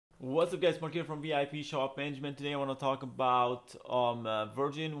What's up guys, Mark here from VIP Shop Management. Today I want to talk about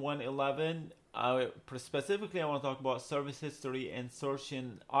version 111. Specifically I want to talk about service history and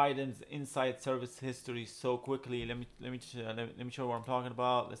searching items inside service history so quickly. Let me show you what I'm talking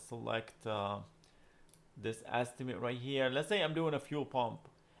about. Let's select this estimate right here. Let's say I'm doing a fuel pump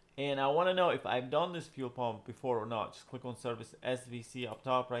and I want to know if I've done this fuel pump before or not. Just click on service SVC up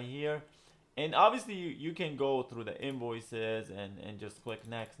top right here. And obviously you can go through the invoices and just click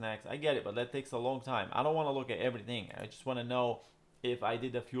next. I get it, but that takes a long time. I don't want to look at everything. I just want to know if I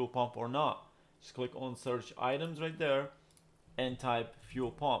did a fuel pump or not. Just click on search items right there and type fuel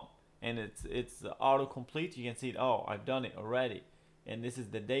pump. And it's autocomplete. You can see, oh, I've done it already. And this is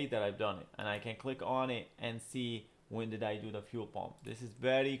the date that I've done it. And I can click on it and see when did I do the fuel pump. This is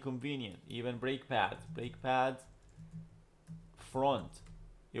very convenient. Even brake pads, front,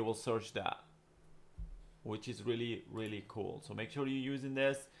 it will search that, which is really cool. So make sure you're using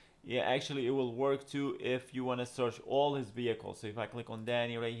this. Yeah, actually it will work too if you want to search all his vehicles. So if I click on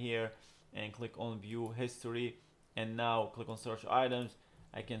Danny right here and click on view history and now click on search items,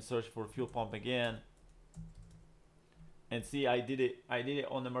 I can search for fuel pump again and see I did it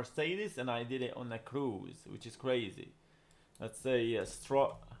on the Mercedes and I did it on the Cruise, which is crazy. Let's say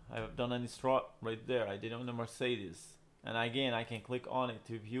strut, I've done any strut right there. I did it on the Mercedes, and again I can click on it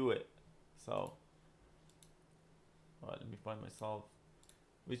to view it. So let me find myself,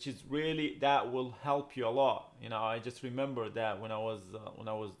 which is really, that will help you a lot. You know, I just remember that when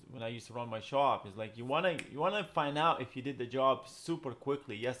I used to run my shop, it's like you wanna find out if you did the job super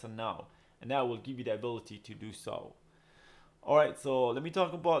quickly, yes or no, and that will give you the ability to do so. All right, so let me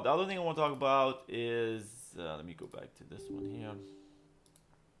talk about the other thing I want to talk about is let me go back to this one here.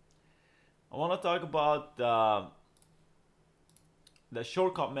 I want to talk about the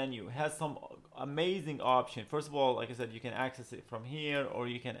shortcut menu. It has some amazing option. First of all, like I said, you can access it from here or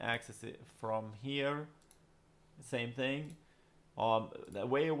you can access it from here. Same thing. The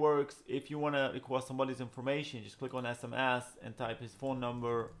way it works, if you want to request somebody's information, just click on SMS and type his phone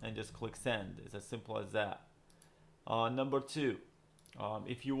number and just click send. It's as simple as that. Number two,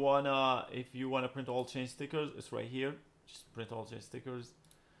 if you wanna print all change stickers, it's right here. Just print all change stickers.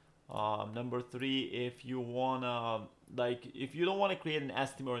 Number three, if you wanna, if you don't want to create an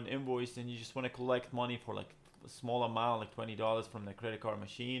estimate or an invoice and you just want to collect money for like a small amount, like $20 from the credit card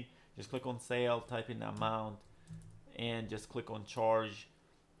machine, just click on sale, type in the amount, and just click on charge,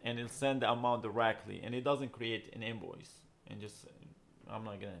 and it'll send the amount directly, and it doesn't create an invoice. And just, I'm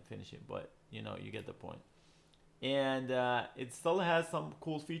not gonna finish it, but you know, you get the point. And it still has some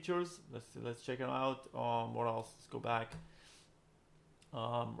cool features. Let's check it out. What else? Let's go back.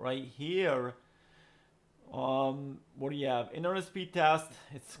 Right here, what do you have? Internet speed test.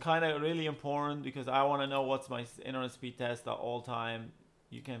 It's kind of really important because I want to know what's my internet speed test at all time.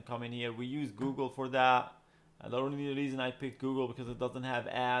 You can come in here. We use Google for that. The only reason I picked Google because it doesn't have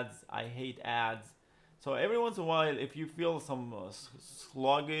ads. I hate ads. So every once in a while, if you feel some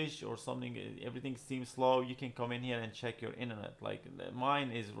sluggish or something, everything seems slow, you can come in here and check your internet. Like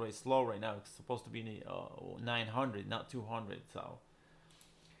mine is very slow right now. It's supposed to be 900, not 200. So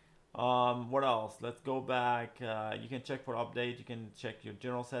what else? Let's go back. You can check for update. You can check your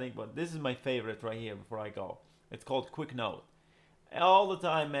general setting, but this is my favorite right here before I go. It's called quick note. All the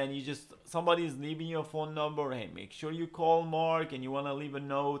time, man, somebody's leaving you a phone number. Hey, make sure you call Mark, and you want to leave a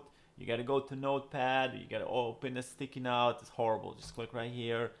note. You got to go to Notepad. You got to open the sticky note. It's horrible. Just click right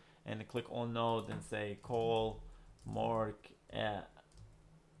here and click on note and say call Mark at,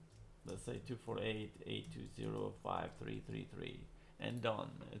 let's say 248-820-5333, and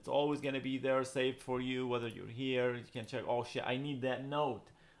done. It's always going to be there saved for you, whether you're here. You can check, oh shit, I need that note.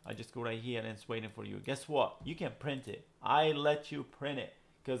 I just go right here and it's waiting for you. Guess what? You can print it. I let you print it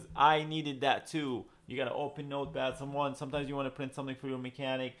because I needed that too. You got to open Notepad. Sometimes you want to print something for your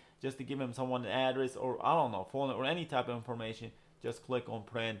mechanic just to give him someone an address or I don't know, phone or any type of information. Just click on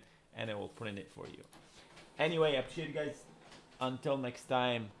print and it will print it for you. Anyway, I appreciate you guys. Until next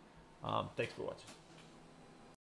time, thanks for watching.